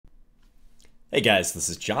Hey guys, this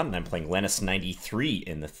is John, and I'm playing Lannis 93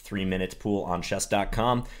 in the 3-minute pool on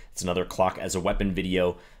chess.com. It's another clock as a weapon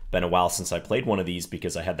video. Been a while since I played one of these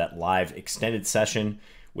because I had that live extended session,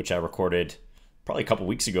 which I recorded probably a couple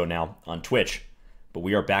weeks ago now on Twitch. But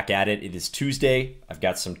we are back at it. It is Tuesday. I've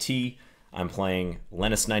got some tea. I'm playing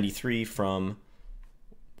Lannis 93 from,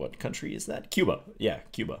 what country is that? Cuba. Yeah,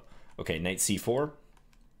 Cuba. Okay, knight c4.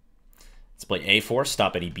 Let's play a4,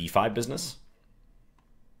 stop any b5 business.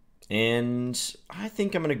 And I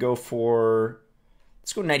think I'm going to go for,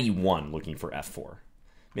 let's go knight e1, looking for f4.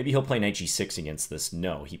 Maybe he'll play knight g6 against this.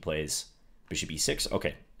 No, he plays bishop e6.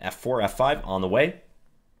 Okay, f4, f5 on the way.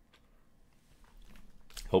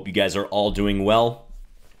 Hope you guys are all doing well.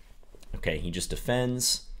 Okay, he just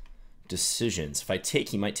defends. Decisions. If I take,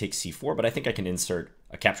 he might take c4, but I think I can insert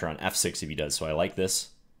a capture on f6 if he does, so I like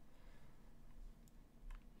this.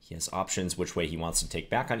 He has options which way he wants to take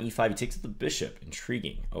back on e5. He takes the bishop.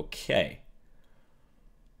 Intriguing. Okay.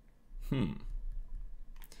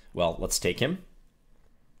 Well, let's take him.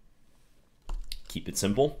 Keep it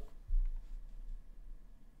simple.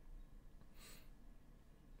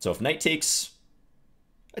 So if knight takes,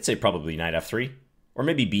 I'd say probably knight f3. Or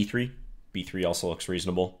maybe b3. b3 also looks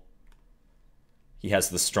reasonable. He has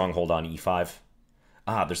the stronghold on e5.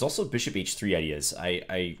 There's also bishop h3 ideas.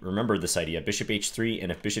 I remember this idea. Bishop h3,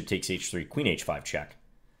 and if bishop takes h3, queen h5 check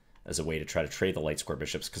as a way to try to trade the light square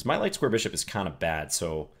bishops. Because my light square bishop is kind of bad,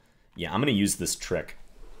 so yeah, I'm going to use this trick.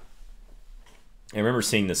 I remember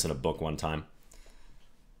seeing this in a book one time.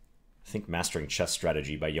 I think Mastering Chess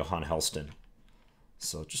Strategy by Johan Helston.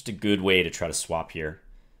 So just a good way to try to swap here.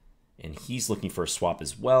 And he's looking for a swap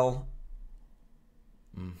as well.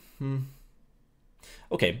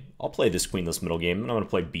 Okay, I'll play this queenless middle game, and I'm going to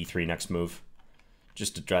play b3 next move,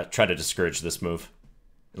 just to try to discourage this move.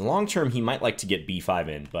 In the long term, he might like to get b5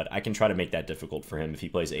 in, but I can try to make that difficult for him. If he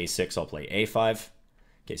plays a6, I'll play a5.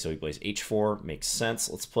 Okay, so he plays h4, makes sense.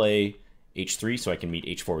 Let's play h3 so I can meet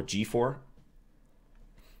h4 with g4.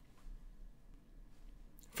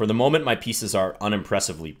 For the moment, my pieces are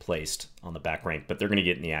unimpressively placed on the back rank, but they're going to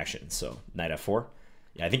get in the action, so knight f4.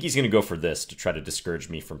 Yeah, I think he's going to go for this to try to discourage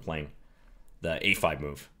me from playing the a5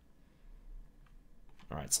 move.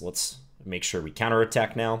 All right, so let's make sure we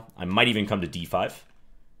counterattack now. I might even come to d5.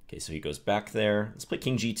 Okay, so he goes back there. Let's play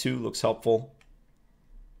king g2, looks helpful.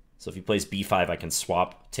 So if he plays b5, I can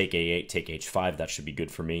swap, take a8, take h5. That should be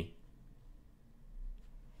good for me.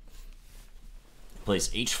 He plays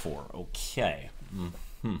h4, okay.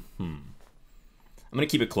 I'm gonna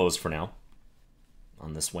keep it closed for now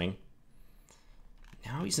on this wing.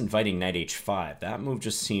 Now he's inviting knight h5. That move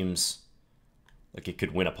just seems like it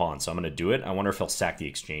could win a pawn, so I'm going to do it. I wonder if he'll sack the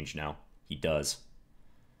exchange now. He does.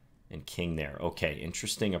 And king there. Okay,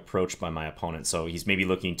 interesting approach by my opponent. So he's maybe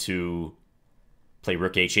looking to play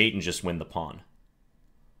rook h8 and just win the pawn.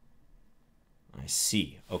 I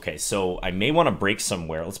see. Okay, so I may want to break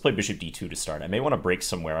somewhere. Let's play bishop d2 to start. I may want to break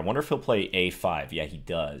somewhere. I wonder if he'll play a5. Yeah, he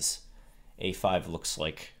does. a5 looks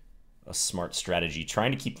like a smart strategy,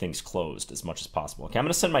 trying to keep things closed as much as possible. Okay, I'm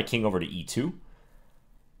going to send my king over to e2.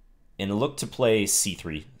 And look to play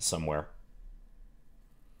c3 somewhere.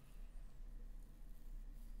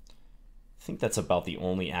 I think that's about the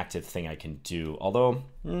only active thing I can do. Although,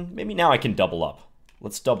 maybe now I can double up.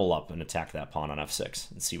 Let's double up and attack that pawn on f6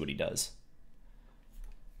 and see what he does.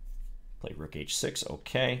 Play rook h6.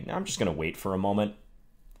 Okay, now I'm just going to wait for a moment.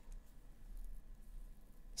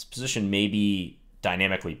 This position may be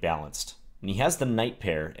dynamically balanced. And he has the knight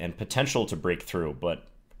pair and potential to break through, but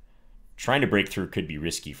trying to break through could be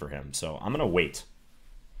risky for him, so I'm going to wait.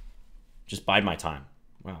 Just bide my time.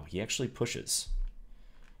 Wow, he actually pushes.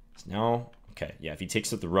 So now, okay, yeah, if he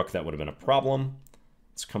takes with the rook, that would have been a problem.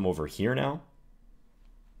 Let's come over here now.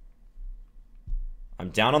 I'm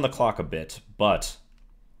down on the clock a bit, but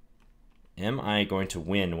am I going to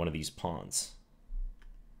win one of these pawns?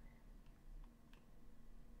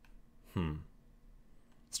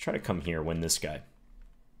 Let's try to come here, win this guy.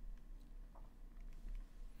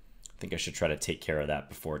 I think I should try to take care of that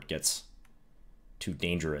before it gets too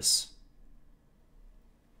dangerous.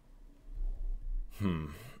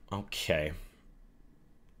 Okay.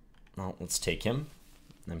 Well, let's take him.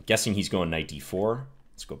 I'm guessing he's going knight d4.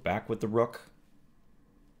 Let's go back with the rook.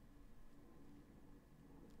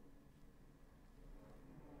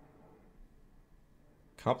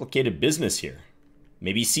 Complicated business here.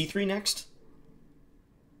 Maybe c3 next?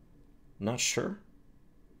 Not sure.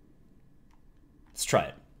 Let's try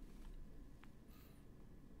it.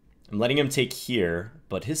 I'm letting him take here,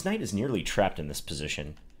 but his knight is nearly trapped in this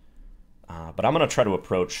position. But I'm going to try to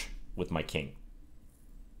approach with my king.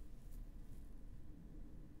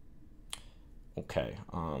 Okay.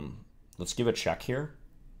 Let's give a check here.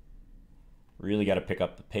 Really got to pick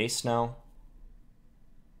up the pace now.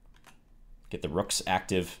 Get the rooks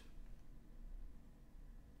active.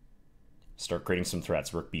 Start creating some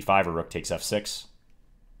threats. Rook b5 or rook takes f6.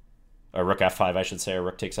 Or rook f5, I should say, or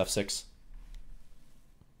rook takes f6.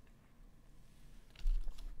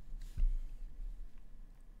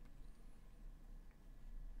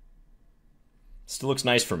 Still looks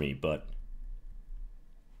nice for me, but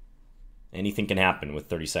anything can happen with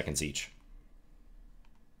 30 seconds each.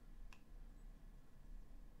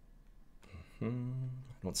 I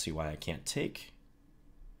don't see why I can't take.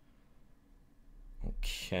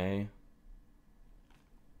 Okay.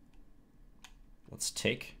 Let's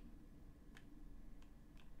take.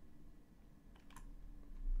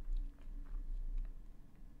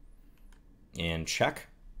 And check.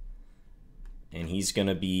 And he's going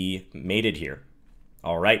to be mated here.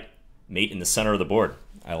 All right. Mate in the center of the board.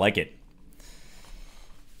 I like it.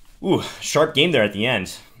 Ooh, sharp game there at the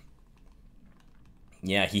end.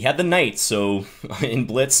 Yeah, he had the knight, so in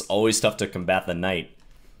Blitz, always tough to combat the knight.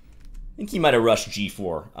 I think he might have rushed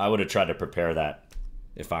g4. I would have tried to prepare that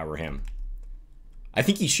if I were him. I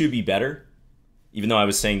think he should be better, even though I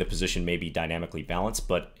was saying the position may be dynamically balanced,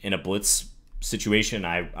 but in a Blitz situation,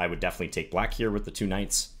 I would definitely take black here with the two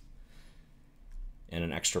knights and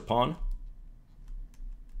an extra pawn.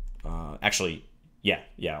 Actually, yeah,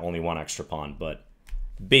 only one extra pawn, but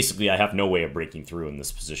basically I have no way of breaking through in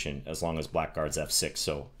this position as long as black guards f6,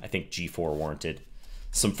 so I think g4 warranted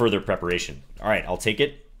some further preparation. All right, I'll take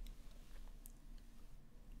it.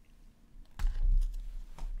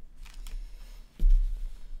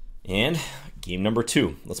 And game number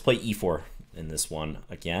 2. Let's play e4 in this one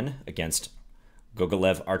again against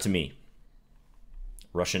Gogolev Artemy.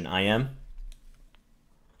 Russian IM.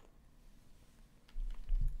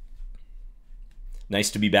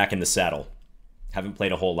 Nice to be back in the saddle. Haven't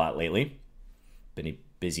played a whole lot lately. Been a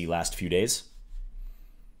busy last few days.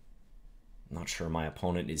 Not sure my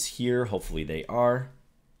opponent is here. Hopefully they are.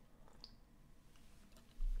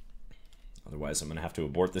 Otherwise, I'm going to have to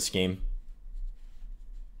abort this game.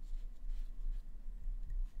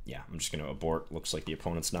 Yeah, I'm just going to abort. Looks like the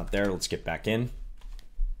opponent's not there. Let's get back in.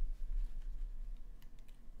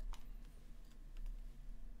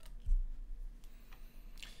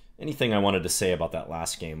 Anything I wanted to say about that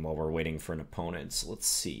last game while we're waiting for an opponent? So let's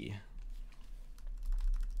see.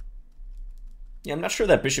 Yeah, I'm not sure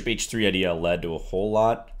that bishop h3 idea led to a whole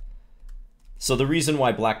lot. So the reason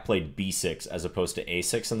why black played b6 as opposed to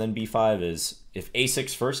a6 and then b5 is if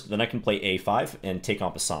a6 first, then I can play a5 and take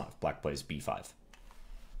en passant if black plays b5.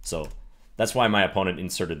 So that's why my opponent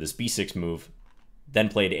inserted this b6 move, then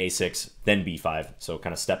played a6, then b5. So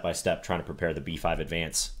kind of step by step trying to prepare the b5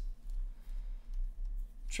 advance.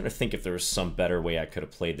 I'm trying to think if there was some better way I could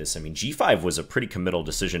have played this. I mean, g5 was a pretty committal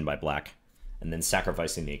decision by black, and then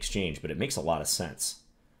sacrificing the exchange, but it makes a lot of sense.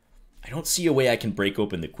 I don't see a way I can break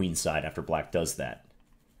open the queen side after black does that.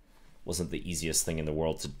 Wasn't the easiest thing in the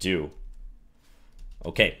world to do.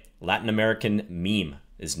 Okay, Latin American meme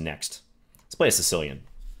is next. Let's play a Sicilian.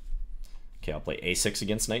 Okay, I'll play a6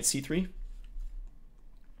 against knight c3.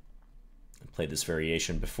 I played this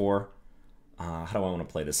variation before. How do I want to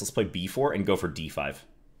play this? Let's play b4 and go for d5.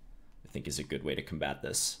 I think is a good way to combat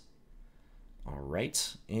this. All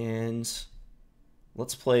right, and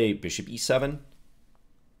let's play bishop e7.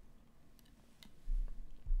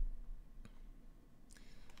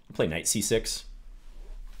 I'll play knight c6.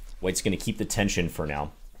 White's going to keep the tension for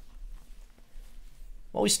now.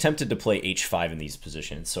 I'm always tempted to play h5 in these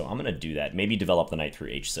positions, so I'm going to do that. Maybe develop the knight through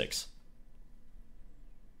h6.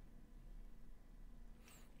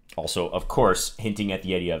 Also, of course, hinting at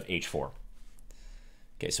the idea of h4.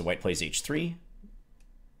 Okay, so white plays h3.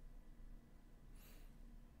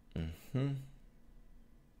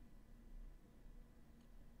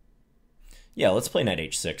 Yeah, let's play knight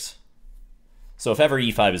h6. So if ever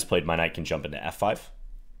e5 is played, my knight can jump into f5.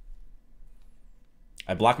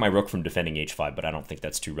 I block my rook from defending h5, but I don't think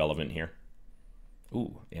that's too relevant here.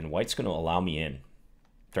 Ooh, and white's going to allow me in.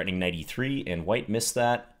 Threatening knight e3, and white missed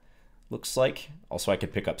that, looks like. Also, I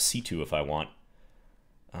could pick up c2 if I want.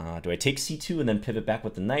 Do I take c2 and then pivot back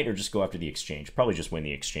with the knight, or just go after the exchange? Probably just win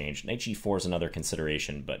the exchange. Knight g4 is another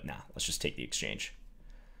consideration, but nah, let's just take the exchange.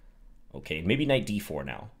 Okay, maybe knight d4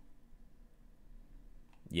 now.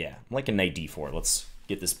 Yeah, I'm liking knight d4. Let's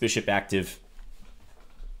get this bishop active.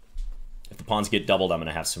 If the pawns get doubled, I'm going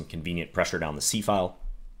to have some convenient pressure down the c-file.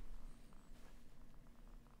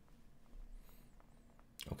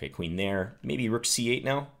 Okay, queen there. Maybe rook c8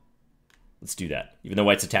 now. Let's do that. Even though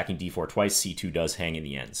white's attacking d4 twice, c2 does hang in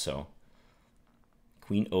the end. So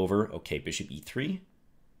queen over. Okay, bishop e3.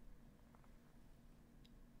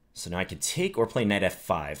 So now I can take or play knight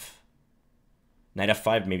f5. Knight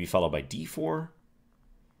f5 maybe followed by d4.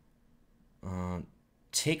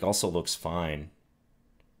 Take also looks fine.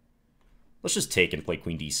 Let's just take and play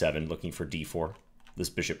queen d7, looking for d4.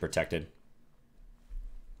 This bishop protected.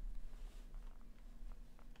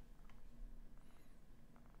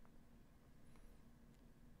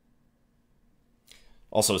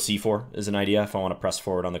 Also, c4 is an idea if I want to press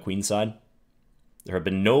forward on the queen side. There have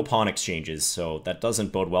been no pawn exchanges, so that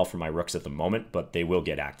doesn't bode well for my rooks at the moment, but they will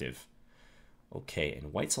get active. Okay,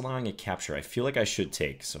 and white's allowing a capture. I feel like I should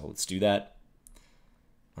take, so let's do that.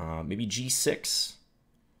 Maybe g6.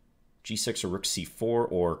 G6 or rook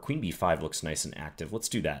c4, or queen b5 looks nice and active. Let's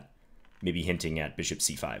do that. Maybe hinting at bishop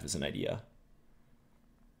c5 is an idea.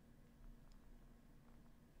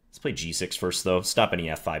 Let's play g6 first, though. Stop any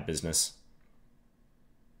f5 business.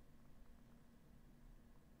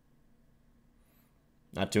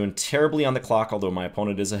 Not doing terribly on the clock, although my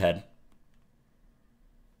opponent is ahead.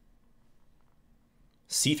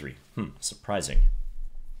 c3. Surprising.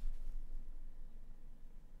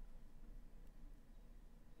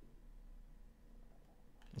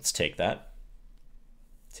 Let's take that.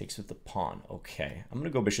 Takes with the pawn. Okay. I'm going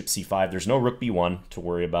to go bishop c5. There's no rook b1 to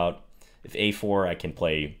worry about. If a4, I can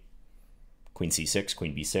play queen c6,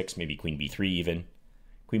 queen b6, maybe queen b3 even.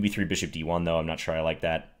 Queen b3, bishop d1, though. I'm not sure I like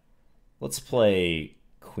that. Let's play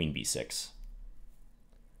queen b6.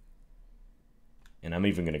 And I'm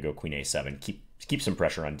even going to go queen a7. Keep some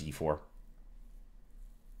pressure on d4.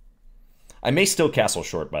 I may still castle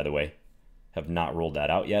short, by the way. Have not ruled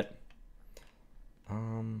that out yet.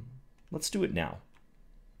 Let's do it now.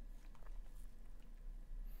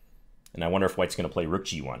 And I wonder if white's going to play rook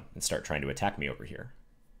g1 and start trying to attack me over here.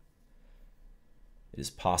 It is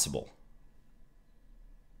possible.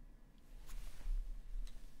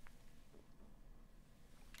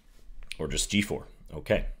 Or just g4.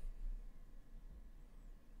 Okay.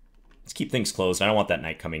 Let's keep things closed. I don't want that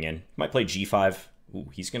knight coming in. Might play g5. Ooh,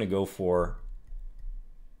 he's going to go for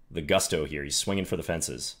the gusto here. He's swinging for the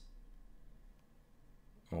fences.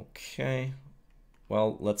 Okay.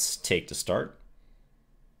 Well, let's take to start.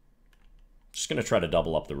 Just going to try to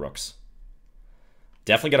double up the rooks.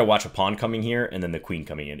 Definitely got to watch a pawn coming here and then the queen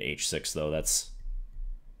coming in h6, though. That's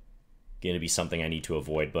going to be something I need to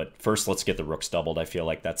avoid. But first, let's get the rooks doubled. I feel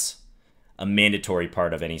like that's a mandatory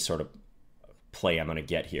part of any sort of play I'm going to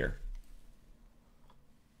get here.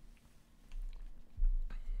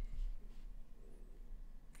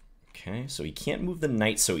 Okay, so he can't move the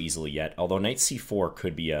knight so easily yet, although knight c4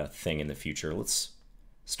 could be a thing in the future. Let's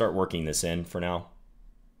start working this in for now.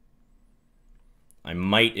 I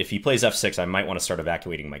might, if he plays f6, I might want to start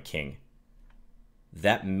evacuating my king.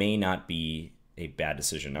 That may not be a bad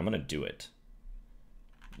decision. I'm going to do it.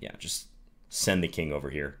 Yeah, just send the king over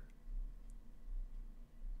here.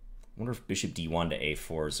 I wonder if bishop d1 to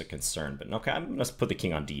a4 is a concern, but okay, I'm going to put the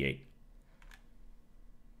king on d8.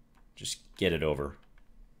 Just get it over.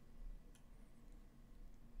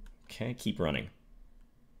 Okay, keep running.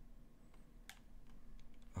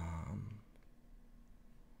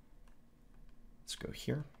 Let's go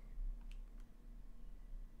here.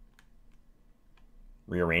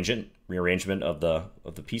 Rearrangement of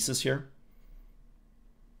the pieces here.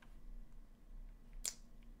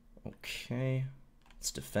 Okay,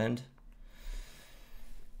 let's defend.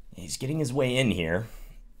 He's getting his way in here.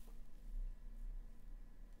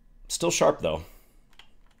 Still sharp though.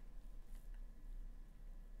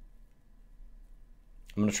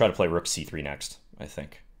 I'm going to try to play rook c3 next, I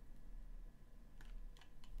think.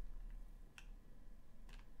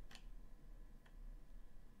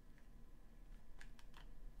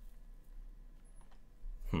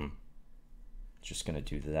 Just going to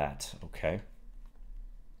do that. Okay.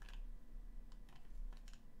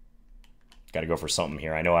 Got to go for something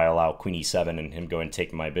here. I know I allow queen e7 and him go and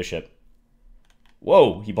take my bishop.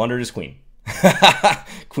 Whoa, he blundered his queen.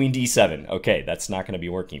 Queen d7. Okay, that's not going to be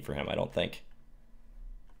working for him, I don't think.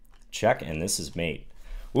 Check, and this is mate.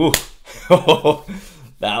 Ooh,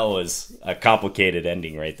 that was a complicated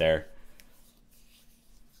ending right there.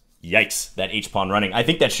 Yikes, that h-pawn running. I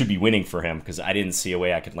think that should be winning for him because I didn't see a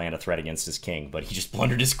way I could land a threat against his king, but he just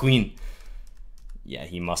blundered his queen. Yeah,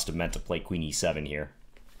 he must have meant to play queen e7 here.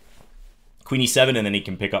 Queen e7, and then he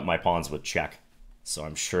can pick up my pawns with check. So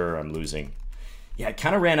I'm sure I'm losing. Yeah, I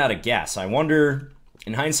kind of ran out of gas. I wonder,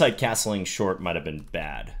 in hindsight, castling short might have been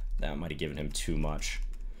bad. That might have given him too much.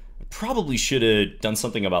 I probably should have done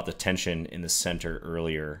something about the tension in the center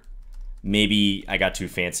earlier. Maybe I got too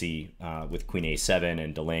fancy with queen a7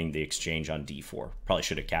 and delaying the exchange on d4. Probably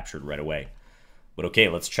should have captured right away. But okay,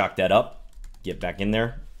 let's chalk that up. Get back in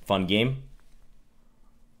there. Fun game.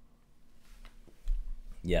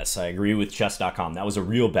 Yes, I agree with chess.com. That was a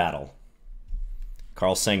real battle.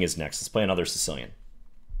 Carl Seng is next. Let's play another Sicilian.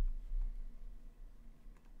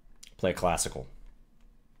 Play a classical.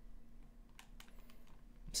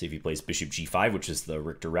 See if he plays bishop g5, which is the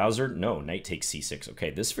Richter-Rauser. No, knight takes c6.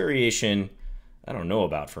 Okay, this variation I don't know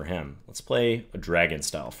about for him. Let's play a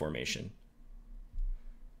dragon-style formation.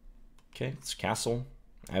 Okay, it's castle.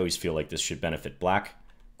 I always feel like this should benefit black.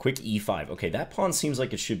 Quick e5. Okay, that pawn seems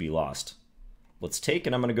like it should be lost. Let's take,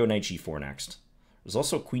 and I'm going to go knight g4 next. There's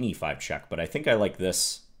also queen e5 check, but I think I like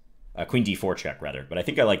this. Queen d4 check, rather. But I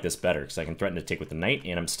think I like this better, because I can threaten to take with the knight,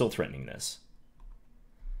 and I'm still threatening this.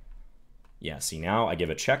 Yeah, see, now I give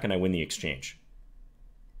a check, and I win the exchange.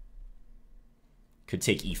 Could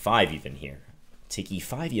take e5 even here. Take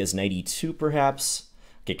e5, he has knight e2, perhaps.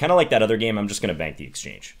 Okay, kind of like that other game, I'm just going to bank the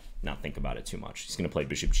exchange. Not think about it too much. He's going to play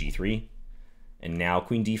bishop g3. And now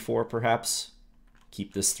queen d4, perhaps.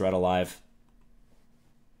 Keep this threat alive.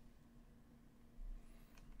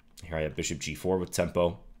 Here I have bishop g4 with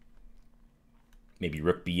tempo. Maybe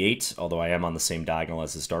rook b8, although I am on the same diagonal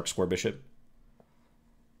as this dark square bishop.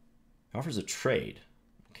 He offers a trade.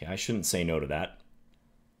 Okay, I shouldn't say no to that.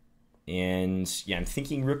 And yeah, I'm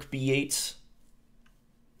thinking rook b8.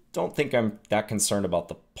 Don't think I'm that concerned about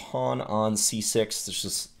the pawn on c6. This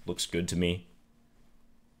just looks good to me.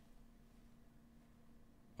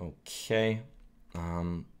 Okay.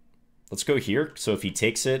 Let's go here. So if he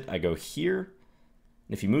takes it, I go here.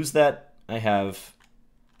 And if he moves that, I have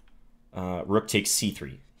rook takes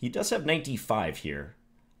c3. He does have knight d5 here,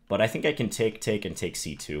 but I think I can take, and take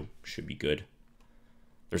c2. Should be good.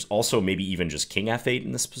 There's also maybe even just king f8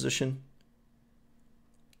 in this position.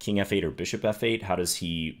 King f8 or bishop f8. How does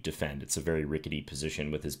he defend? It's a very rickety position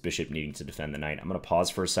with his bishop needing to defend the knight. I'm going to pause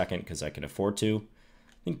for a second because I can afford to.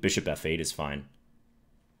 I think bishop f8 is fine.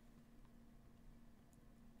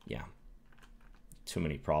 Yeah. Too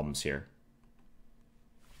many problems here.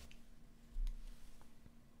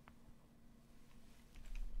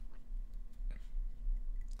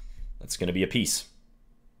 That's going to be a piece.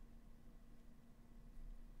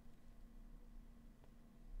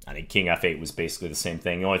 I think king f8 was basically the same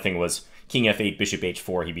thing. The only thing was king f8, bishop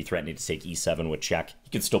h4, he'd be threatening to take e7 with check. He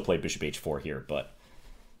could still play bishop h4 here, but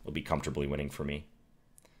it'll be comfortably winning for me.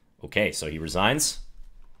 Okay, so he resigns.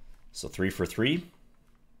 So 3 for 3.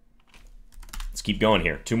 Let's keep going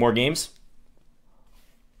here. 2 more games.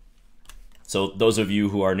 So those of you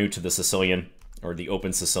who are new to the Sicilian, or the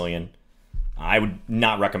open Sicilian, I would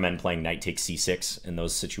not recommend playing knight takes c6 in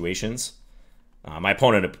those situations. My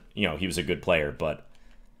opponent, you know, he was a good player, but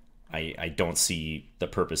I don't see the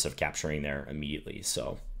purpose of capturing there immediately.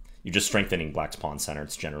 So you're just strengthening black's pawn center.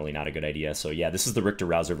 It's generally not a good idea. So yeah, this is the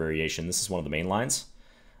Richter-Rauser variation. This is one of the main lines.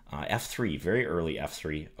 F3, very early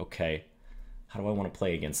F3. Okay, how do I want to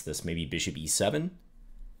play against this? Maybe bishop e7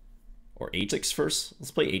 or h6 first?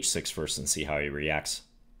 Let's play h6 first and see how he reacts.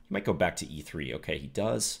 He might go back to e3. Okay, he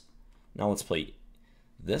does. Now let's play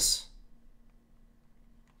this.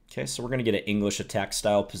 Okay, so we're going to get an English attack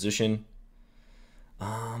style position.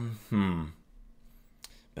 Been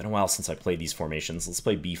a while since I played these formations. Let's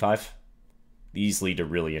play b5. These lead to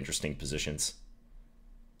really interesting positions.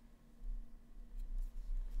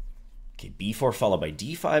 Okay, b4 followed by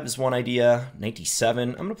d5 is one idea. Knight d7.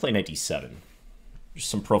 I'm going to play knight d7. Just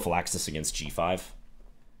some prophylaxis against g5.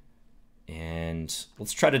 And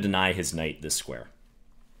let's try to deny his knight this square.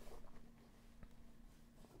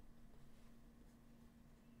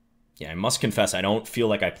 Yeah, I must confess, I don't feel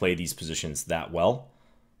like I play these positions that well,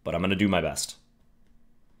 but I'm going to do my best.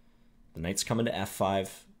 The knight's coming to f5.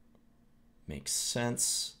 Makes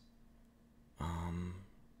sense.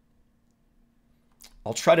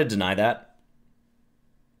 I'll try to deny that.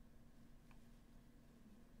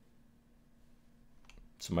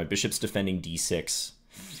 So my bishop's defending d6.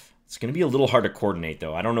 It's going to be a little hard to coordinate,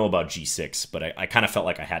 though. I don't know about g6, but I kind of felt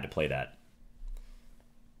like I had to play that.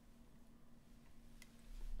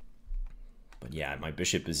 But yeah, my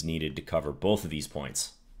bishop is needed to cover both of these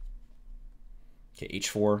points. Okay,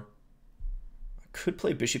 h4. I could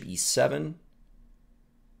play bishop e7.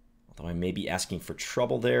 Although I may be asking for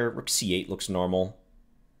trouble there. Rook c8 looks normal.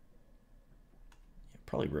 Yeah,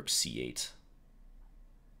 probably rook c8.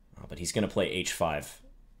 But he's going to play h5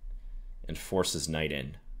 and force his knight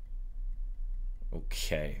in.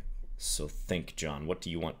 Okay, so think, John. What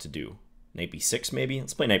do you want to do? Knight b6 maybe?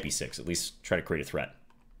 Let's play knight b6. At least try to create a threat.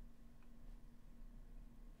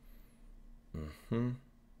 Yeah,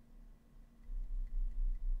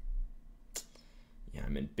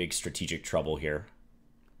 I'm in big strategic trouble here.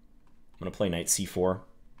 I'm going to play knight c4.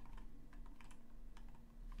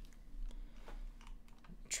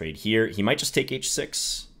 Trade here. He might just take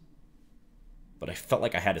h6. but I felt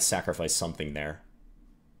like I had to sacrifice something there.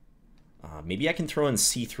 Maybe I can throw in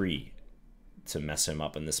c3 to mess him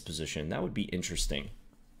up in this position. That would be interesting.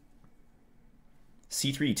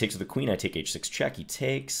 c3, he takes the queen, I take h6 check. He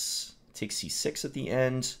takes c6 at the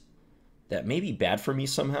end. That may be bad for me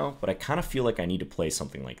somehow, but I kind of feel like I need to play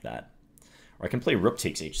something like that. Or I can play rook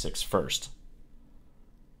takes h6 first.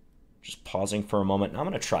 Just pausing for a moment. Now I'm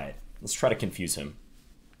going to try it. Let's try to confuse him.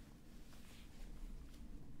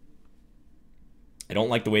 I don't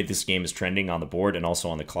like the way this game is trending on the board and also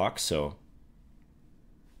on the clock, so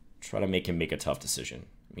try to make him make a tough decision.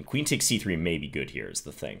 I mean, queen takes c3 may be good here is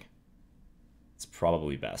the thing. It's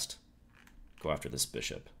probably best. Go after this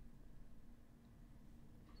bishop.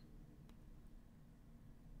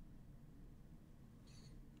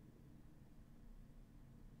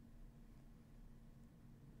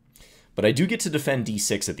 But I do get to defend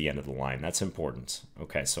d6 at the end of the line. That's important.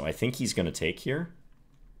 Okay, so I think he's going to take here.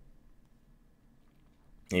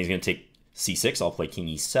 And he's going to take c6. I'll play king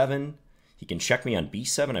e7. He can check me on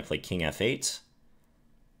b7. I play king f8.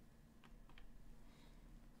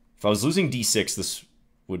 If I was losing d6, this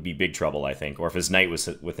would be big trouble, I think. Or if his knight was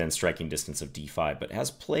within striking distance of d5. But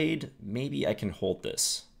as played, maybe I can hold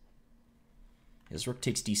this. His rook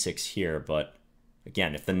takes d6 here, but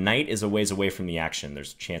again, if the knight is a ways away from the action,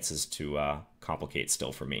 there's chances to complicate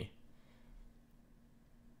still for me.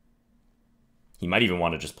 He might even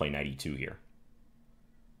want to just play knight e2 here.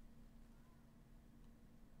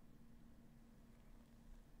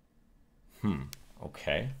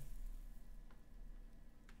 Okay.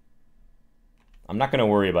 I'm not going to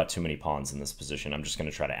worry about too many pawns in this position. I'm just going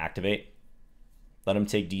to try to activate. Let him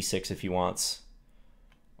take d6 if he wants.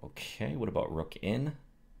 Okay, what about rook in?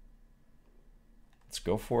 Let's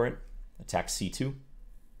go for it. Attack c2.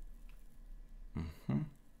 I'm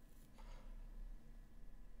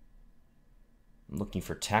looking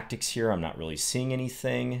for tactics here. I'm not really seeing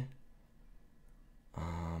anything.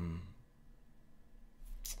 I'm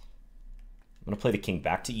going to play the king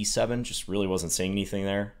back to e7. Just really wasn't seeing anything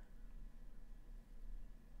there.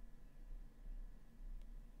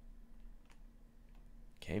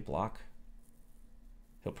 Okay, block.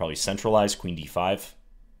 He'll probably centralize queen d5.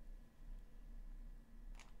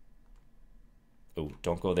 Oh,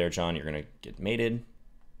 don't go there, John. You're going to get mated.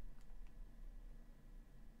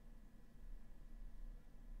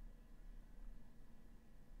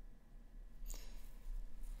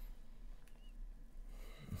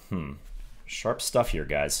 Sharp stuff here,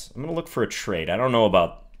 guys. I'm going to look for a trade. I don't know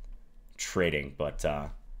about trading, but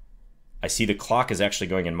I see the clock is actually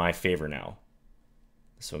going in my favor now.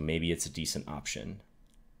 So maybe it's a decent option.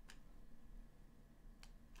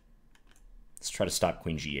 Let's try to stop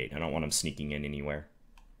queen g8. I don't want him sneaking in anywhere.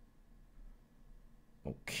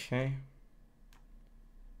 Okay.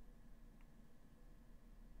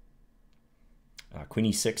 Queen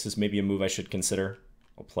e6 is maybe a move I should consider.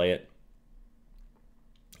 I'll play it.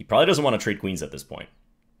 He probably doesn't want to trade queens at this point.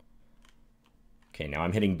 Okay, now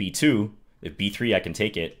I'm hitting b2. If b3, I can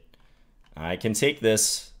take it. I can take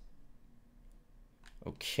this.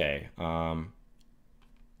 Okay.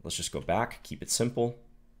 Let's just go back. Keep it simple.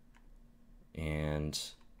 And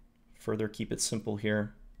further keep it simple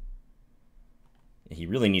here. He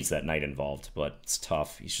really needs that knight involved, but it's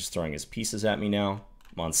tough. He's just throwing his pieces at me now.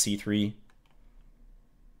 I'm on c3.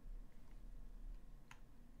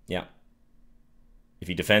 Yeah. If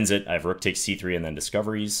he defends it, I have rook takes c3 and then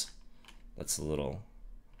discoveries. That's a little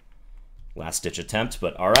last-ditch attempt,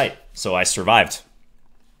 but all right. So I survived.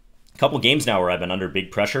 A couple games now where I've been under big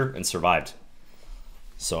pressure and survived.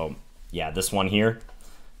 So, yeah, this one here,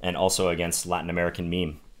 and also against Latin American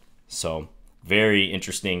Meme. So, very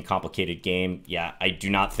interesting, complicated game. Yeah, I do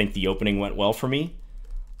not think the opening went well for me,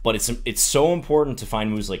 but it's so important to find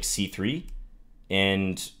moves like c3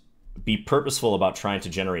 and be purposeful about trying to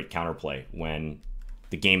generate counterplay when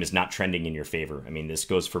the game is not trending in your favor. I mean, this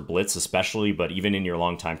goes for Blitz especially, but even in your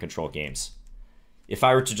long time control games. If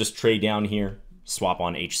I were to just trade down here, swap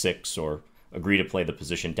on h6, or agree to play the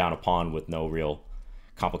position down a pawn with no real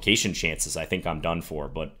complication chances, I think I'm done for.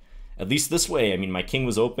 But at least this way, I mean, my king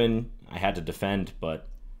was open. I had to defend, but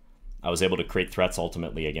I was able to create threats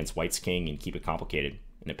ultimately against White's king and keep it complicated,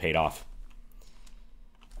 and it paid off.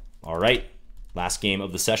 All right, last game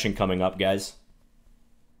of the session coming up, guys.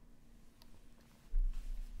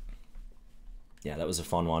 Yeah, that was a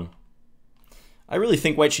fun one. I really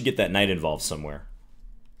think White should get that knight involved somewhere.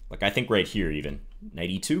 Like, I think right here even. Knight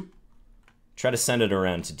e2. Try to send it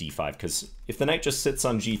around to d5, because if the knight just sits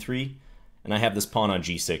on g3, and I have this pawn on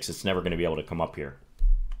g6, it's never going to be able to come up here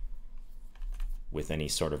with any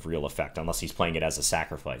sort of real effect, unless he's playing it as a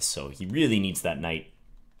sacrifice. So he really needs that knight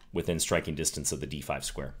within striking distance of the d5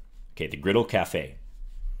 square. Okay, the Griddle Cafe.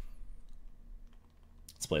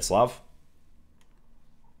 Let's play a Slav.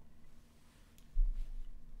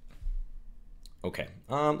 Okay,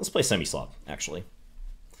 let's play semi-Slav, actually.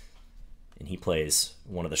 And he plays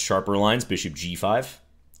one of the sharper lines, bishop g5.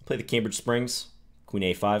 Play the Cambridge Springs, queen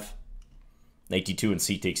a5. Knight d2 and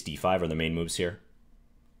c takes d5 are the main moves here.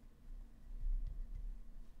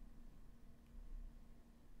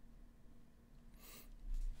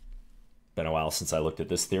 Been a while since I looked at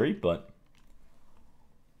this theory, but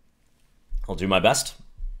I'll do my best.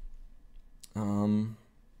 How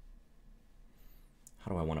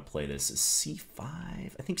do I want to play this? Is c5?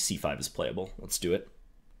 I think c5 is playable. Let's do it.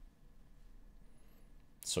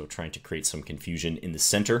 So trying to create some confusion in the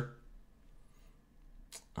center.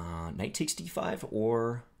 Knight takes d5,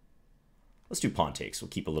 or let's do pawn takes. We'll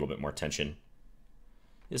keep a little bit more tension.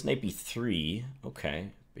 Is knight b3. Okay,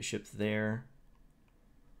 bishop there.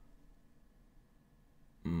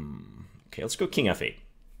 Okay, let's go king f8.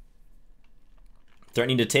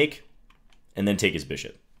 Threatening to take, and then take his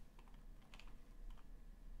bishop.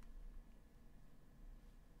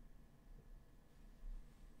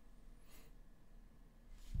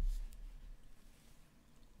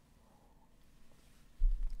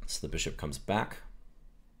 So the bishop comes back.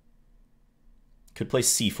 Could play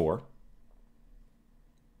c4.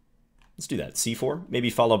 Let's do that. c4, maybe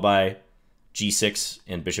followed by g6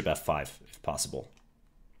 and bishop f5, if possible.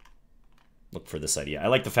 Look for this idea. I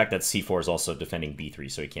like the fact that c4 is also defending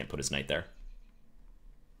b3, so he can't put his knight there.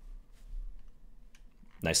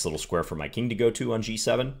 Nice little square for my king to go to on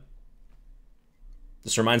g7.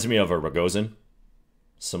 This reminds me of a Rogozin.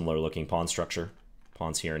 Similar looking pawn structure.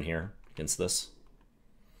 Pawns here and here against this.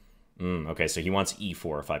 Okay, so he wants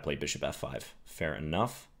e4 if I play bishop f5. Fair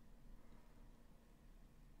enough.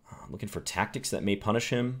 I'm looking for tactics that may punish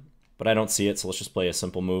him, but I don't see it, so let's just play a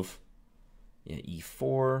simple move. Yeah,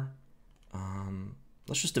 e4.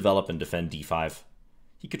 Let's just develop and defend d5.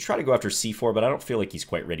 He could try to go after c4, but I don't feel like he's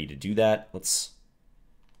quite ready to do that.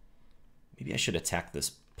 Maybe I should attack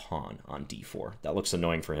this pawn on d4. That looks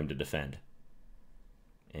annoying for him to defend.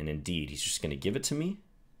 And indeed, he's just going to give it to me.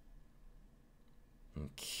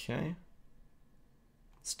 Okay.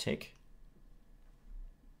 Let's take.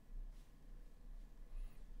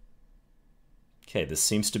 Okay, this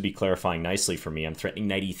seems to be clarifying nicely for me. I'm threatening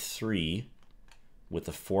knight e3 with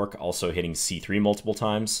the fork also hitting c3 multiple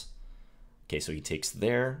times. Okay, so he takes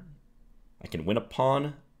there. I can win a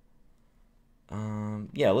pawn.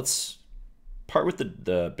 Yeah, let's part with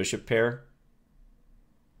the bishop pair.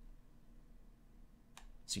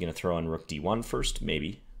 Is he going to throw in rook d1 first?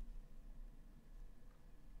 Maybe.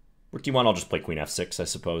 Rook d1, I'll just play queen f6, I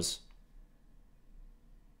suppose.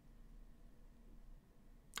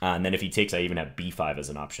 And then if he takes, I even have b5 as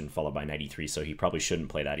an option, followed by knight e3, so he probably shouldn't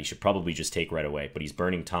play that. He should probably just take right away, but he's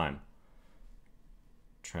burning time.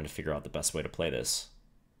 Trying to figure out the best way to play this.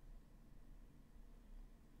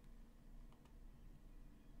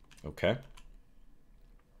 Okay.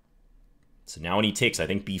 So now when he takes, I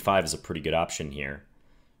think b5 is a pretty good option here.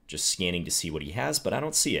 Just scanning to see what he has, but I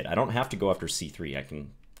don't see it. I don't have to go after c3. I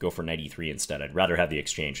can go for knight e3 instead. I'd rather have the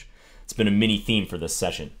exchange. It's been a mini theme for this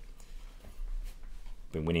session.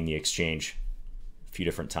 Been winning the exchange a few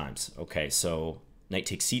different times. Okay, so knight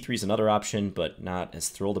takes c3 is another option, but not as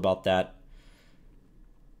thrilled about that.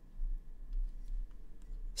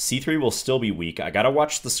 c3 will still be weak. I gotta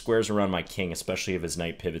watch the squares around my king, especially if his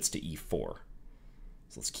knight pivots to e4.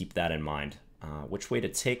 So let's keep that in mind. Which way to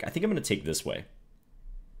take? I think I'm gonna take this way.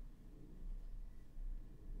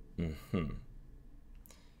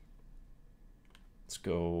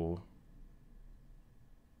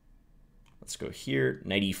 Let's go here.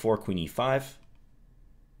 Knight e4, queen e5.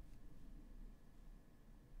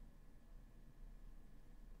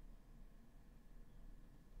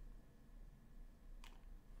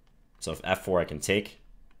 So if f4 I can take.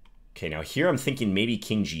 Okay, now here I'm thinking maybe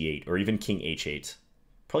king g8 or even king h8.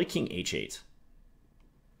 Probably king h8.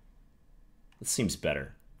 This seems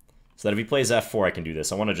better. So that if he plays f4 I can do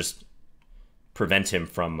this. I want to just prevent him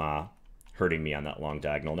from hurting me on that long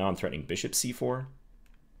diagonal. Now I'm threatening bishop c4.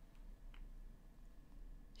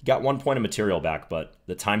 He got 1 point of material back, but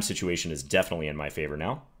the time situation is definitely in my favor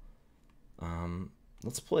now.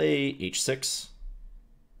 Let's play h6.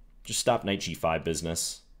 Just stop knight g5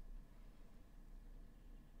 business.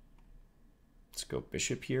 Let's go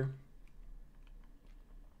bishop here.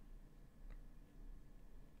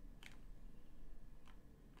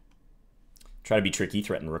 Try to be tricky,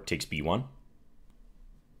 threaten rook takes b1.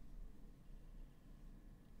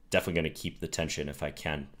 Definitely going to keep the tension if I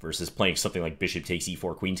can, versus playing something like bishop takes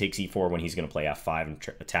e4, queen takes e4 when he's going to play f5 and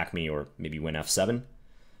attack me or maybe win f7.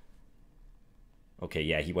 Okay,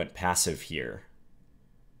 yeah, he went passive here.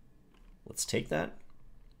 Let's take that.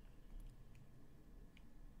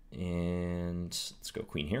 And let's go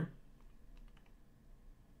queen here.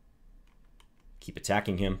 Keep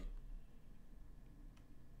attacking him.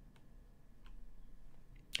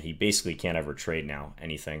 He basically can't ever trade now,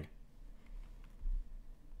 anything.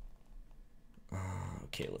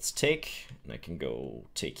 Okay, let's take. And I can go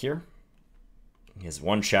take here. He has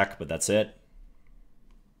one check, but that's it.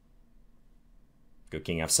 Go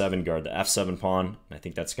king f7, guard the f7 pawn. And I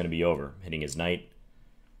think that's going to be over. Hitting his knight,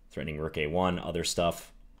 threatening rook a1, other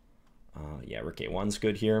stuff. Yeah, rook a1's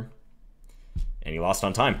good here. And he lost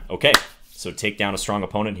on time. Okay, so take down a strong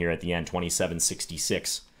opponent here at the end,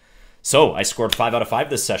 27-66. So I scored 5 out of 5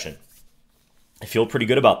 this session. I feel pretty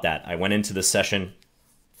good about that. I went into this session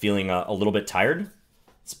feeling a little bit tired.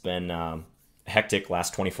 It's been hectic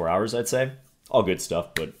last 24 hours, I'd say. All good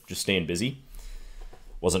stuff, but just staying busy.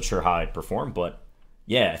 Wasn't sure how I'd perform, but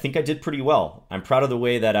yeah, I think I did pretty well. I'm proud of the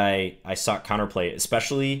way that I sought counterplay,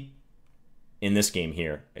 especially in this game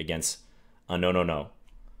here against No,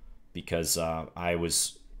 because I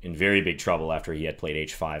was in very big trouble after he had played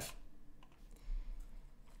h5.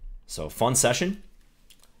 So fun session.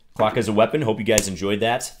 Clock as a weapon. Hope you guys enjoyed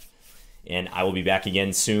that. And I will be back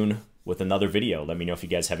again soon with another video. Let me know if you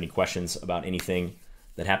guys have any questions about anything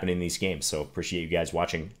that happened in these games. So appreciate you guys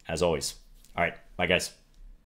watching as always. All right. Bye, guys.